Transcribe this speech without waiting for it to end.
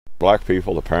Black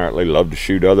people apparently love to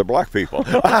shoot other black people.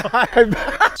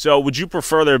 So would you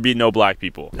prefer there be no black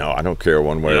people? No, I don't care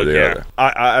one way or the other.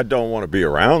 I don't want to be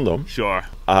around them. Sure.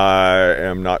 I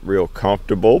am not real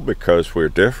comfortable because we're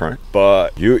different.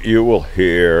 But you will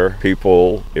hear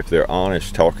people, if they're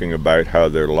honest, talking about how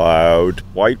they're loud.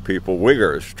 White people,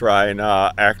 wiggers, try and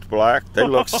act black. They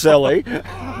look silly.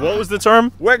 What was the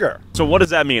term? Wigger. So what does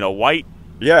that mean? A white?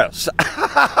 Yes.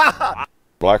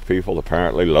 Black people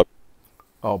apparently love.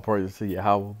 All praise to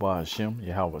Yahweh, Ba'Hashem,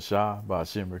 Yahweh Shah,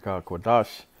 Ba'Hashem, Rekah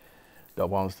Kodash. That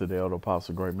belongs to the elder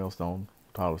apostle, Great Millstone.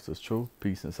 Taught us truth,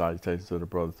 peace, and salutations to the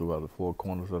brothers throughout the four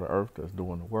corners of the earth that's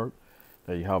doing the work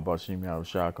that Yahweh Ba'Hashem, Yahweh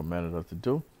Shah commanded us to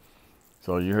do.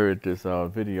 So you heard this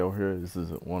video here. This is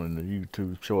one of the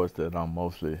YouTube shorts that I'm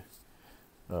mostly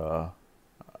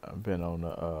been on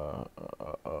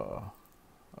the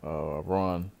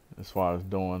run as far as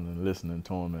doing and listening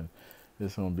to them, and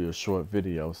it's going to be a short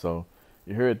video. So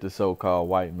you heard the so-called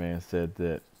white man said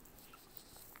that,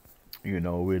 you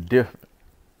know, we're different.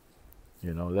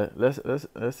 You know,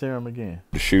 let's hear him again.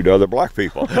 To shoot other black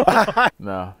people.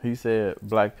 Now, he said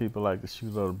black people like to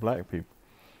shoot other black people.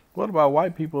 What about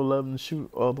white people loving to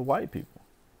shoot other white people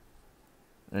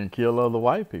and kill other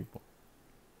white people?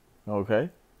 Okay?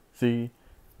 See,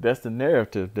 that's the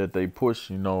narrative that they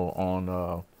push, you know,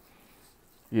 on,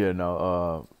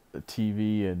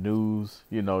 TV and news.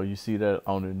 You know, you see that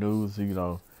on the news, you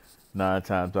know, 9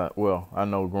 times out. Well, I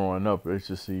know growing up, I used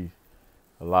to see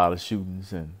a lot of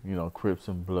shootings and, you know, Crips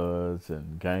and Bloods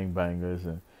and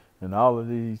gangbangers and all of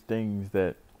these things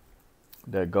that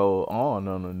go on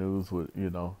the news with, you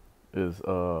know, is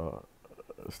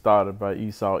started by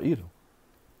Esau Edom.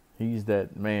 He's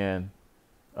that man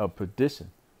of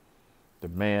perdition, the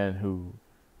man who,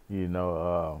 you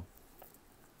know,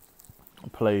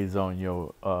 plays on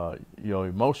your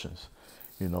emotions,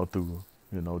 you know, through,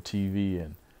 you know, TV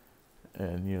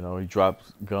and you know, he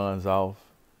drops guns off,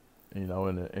 you know,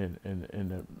 in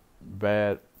the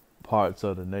bad parts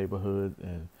of the neighborhood.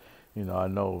 And you know, I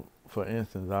know, for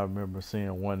instance, I remember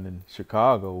seeing one in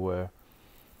Chicago where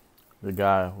the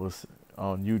guy was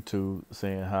on YouTube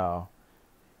saying how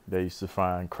they used to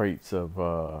find crates of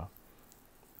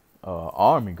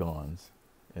army guns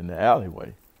in the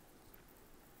alleyway.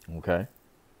 Okay,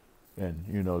 and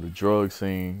you know, the drug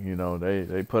scene, you know,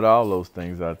 they put all those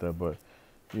things out there, but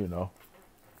you know,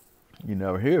 you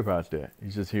never hear about that.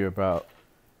 You just hear about,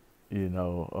 you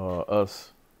know,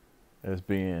 us as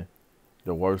being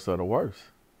the worst of the worst,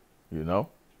 you know,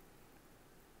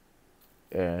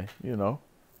 and you know,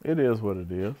 it is what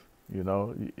it is. You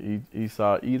know,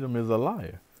 Esau Edom is a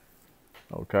liar.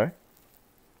 Okay.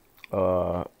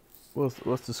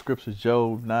 What's the scripture?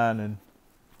 Job 9 and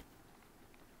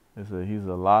it said he's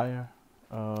a liar.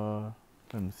 Let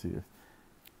me see.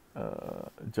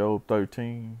 Job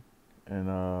 13 and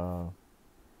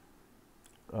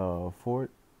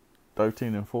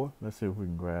 13 and 4. Let's see if we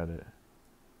can grab it.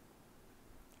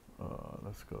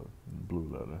 Let's go blue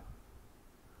letter.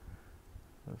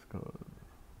 Let's go.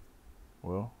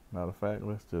 Well, matter of fact,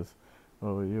 let's just.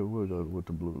 Oh yeah, we'll go with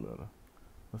the blue letter.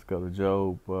 Let's go to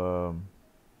Job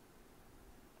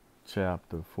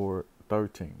chapter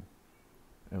 13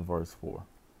 and verse 4.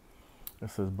 It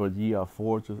says, "But ye are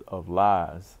forgers of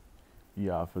lies, ye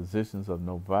are physicians of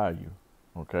no value."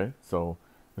 Okay, so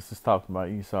this is talking about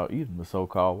Esau Edom, the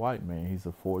so-called white man. He's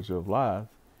a forger of lies,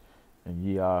 and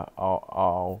ye are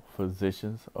all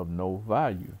physicians of no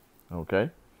value. Okay,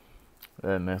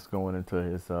 and that's going into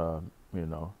his, you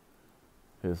know,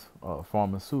 his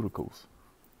pharmaceuticals.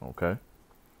 Okay,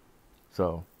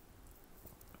 so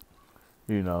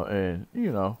you know, and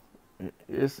you know,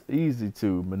 it's easy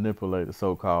to manipulate the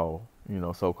so-called, you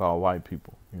know, so-called white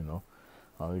people. You know,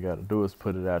 all you got to do is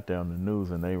put it out there on the news,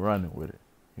 and they running with it.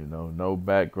 You know, no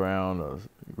background or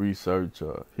research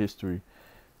or history.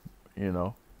 You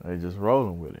know, they just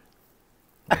rolling with it.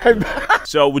 Okay.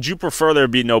 So would you prefer there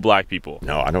be no black people?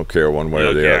 No, I don't care one way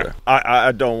or the other.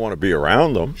 I don't want to be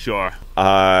around them. Sure.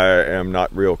 I am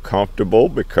not real comfortable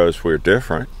because we're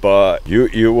different. But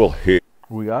you will hear.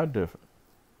 We are different.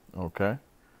 Okay.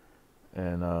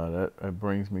 And that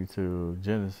brings me to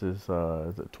Genesis,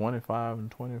 is it 25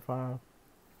 and 25?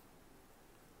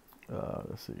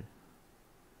 Let's see.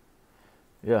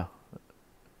 Yeah.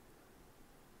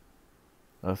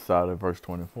 Let's start at verse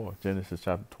 24. Genesis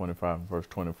chapter 25 and verse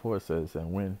 24 says,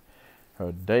 "And when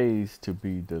her days to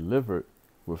be delivered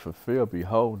were fulfilled,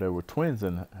 behold, there were twins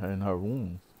in her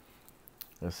womb."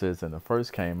 It says, "And the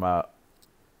first came out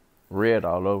red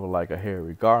all over like a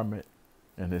hairy garment,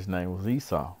 and his name was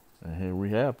Esau." And here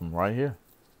we have him right here.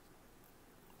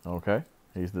 Okay?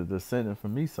 He's the descendant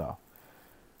from Esau.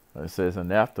 It says,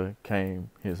 and after came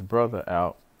his brother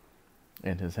out,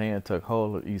 and his hand took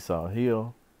hold of Esau's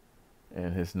heel,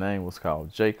 and his name was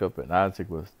called Jacob, and Isaac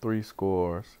was 80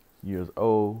 years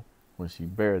old when she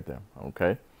bare them.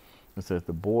 Okay. It says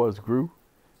the boys grew.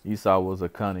 Esau was a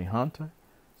cunning hunter,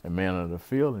 a man of the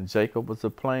field, and Jacob was a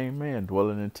plain man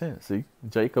dwelling in tents. See,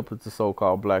 Jacob is the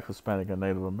so-called Black, Hispanic, and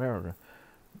Native American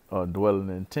dwelling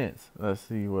in tents. Let's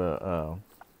see where it'll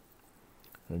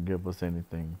give us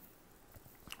anything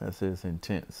that says in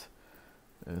tents.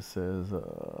 It says,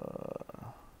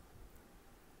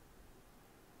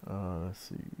 let's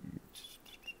see.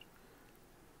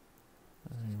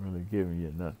 I ain't really giving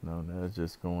you nothing on that. It's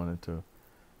just going into,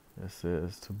 it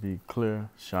says to be clear,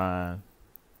 shine,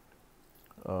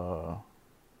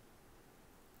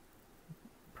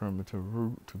 primitive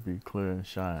root, to be clear and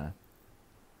shine.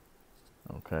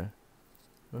 Okay.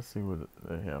 Let's see what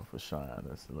they have for shine.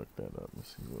 Let's look that up and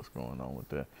see what's going on with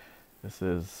that. It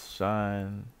says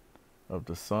shine of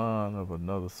the sun of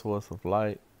another source of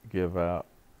light, give out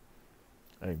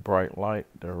a bright light,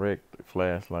 direct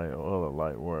flashlight or other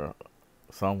light where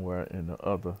somewhere in the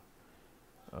other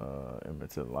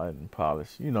imitate light and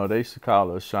polish. You know, they used to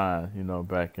call it shine, you know,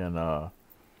 back in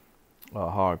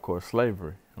hardcore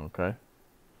slavery. Okay.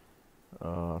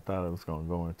 I thought it was going to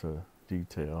go into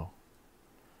detail.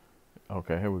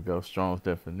 Okay, here we go. Strong's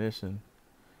definition.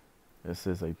 It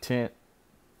says a tent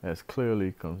as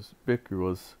clearly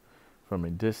conspicuous from a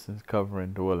distance,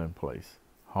 covering dwelling place,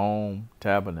 home,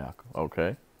 tabernacle.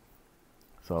 Okay,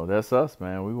 so that's us,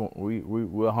 man.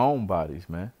 We're homebodies,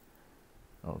 man.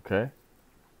 Okay.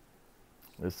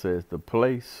 It says the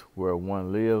place where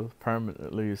one lives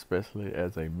permanently, especially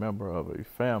as a member of a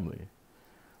family,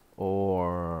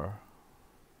 or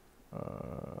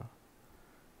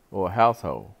a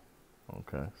household.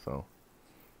 Okay, so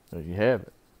there you have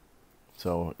it.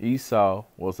 So Esau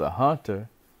was a hunter,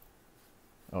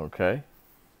 okay,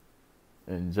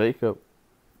 and Jacob,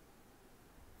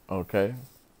 okay,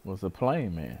 was a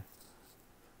plain man.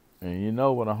 And you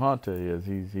know what a hunter is?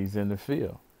 He's in the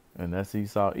field, and that's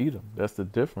Esau Edom. That's the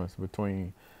difference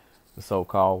between the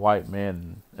so-called white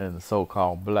man and the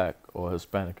so-called black or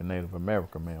Hispanic and Native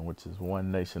American man, which is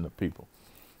one nation of people,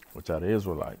 which are the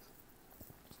Israelites.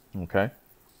 Okay.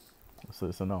 So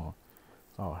listen on.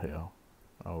 Oh hell,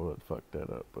 I would fuck that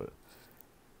up, but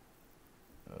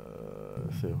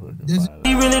let's see if we can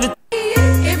find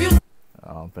it.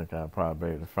 I don't think I'll probably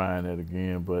be able to find it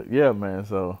again, but yeah, man.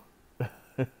 So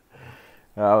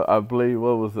I believe,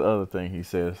 what was the other thing he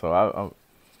said? So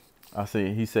I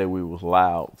see he said we was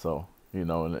loud. So you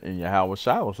know, and Yahweh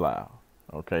Shai was loud.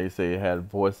 Okay, he said he had a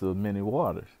voice of many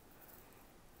waters.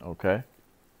 Okay.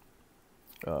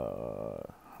 How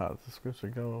does the scripture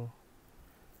go?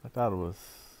 I thought it was,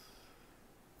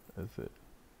 is it,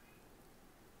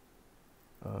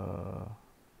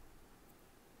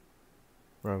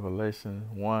 Revelation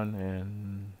 1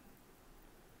 and,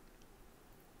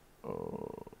 I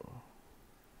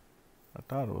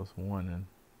thought it was 1 and,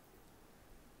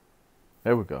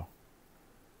 there we go.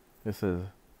 It says,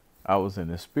 I was in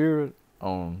the spirit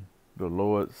on the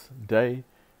Lord's day,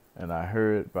 and I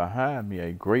heard behind me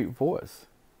a great voice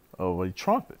of a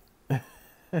trumpet.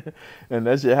 And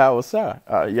that's Yahweh Shai.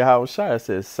 Yahweh Shai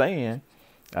says, saying,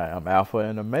 I am Alpha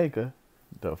and Omega,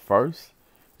 the first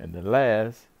and the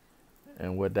last,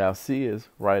 and what thou seest,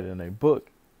 write in a book,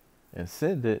 and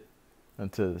send it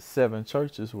unto the 7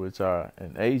 churches which are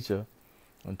in Asia,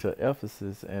 unto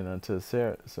Ephesus, and unto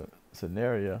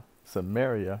Samaria,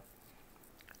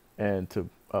 and to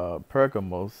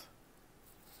Pergamos,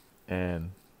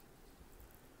 and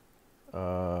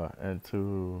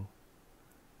to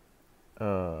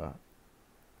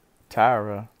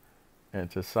Tyre,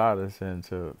 and to Sardis, and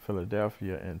to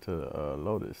Philadelphia, and to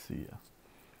Laodicea.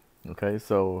 Okay,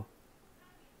 so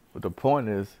the point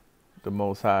is, the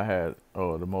Most High had,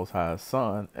 or the Most High's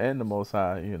Son, and the Most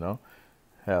High, you know,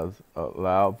 has a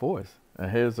loud voice.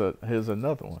 And here's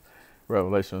another one,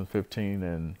 Revelation 15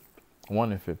 and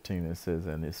 1 and 15. It says,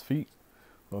 and his feet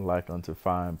were like unto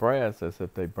fine brass, as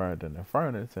if they burned in a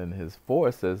furnace, and his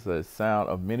voice as a sound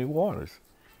of many waters.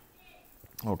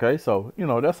 Okay, so, you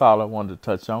know, that's all I wanted to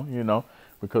touch on, you know,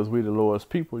 because we the Lord's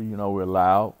people, you know, we're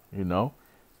loud, you know,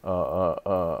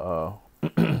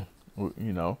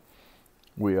 you know,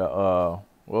 we are,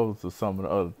 what was some of the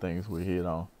other things we hit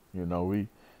on? You know,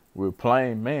 we're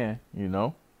plain man, you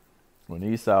know, when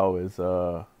Esau is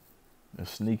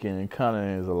sneaking and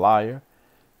cunning, is a liar,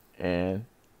 and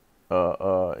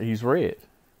he's red,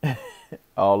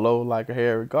 all over like a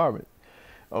hairy garment.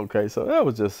 Okay, so that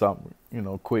was just something, you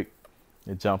know, quick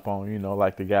to jump on. You know,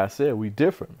 like the guy said, we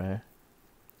different, man.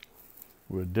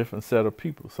 We're a different set of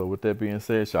people. So with that being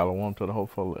said, shalom to the whole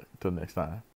folk. Till next time.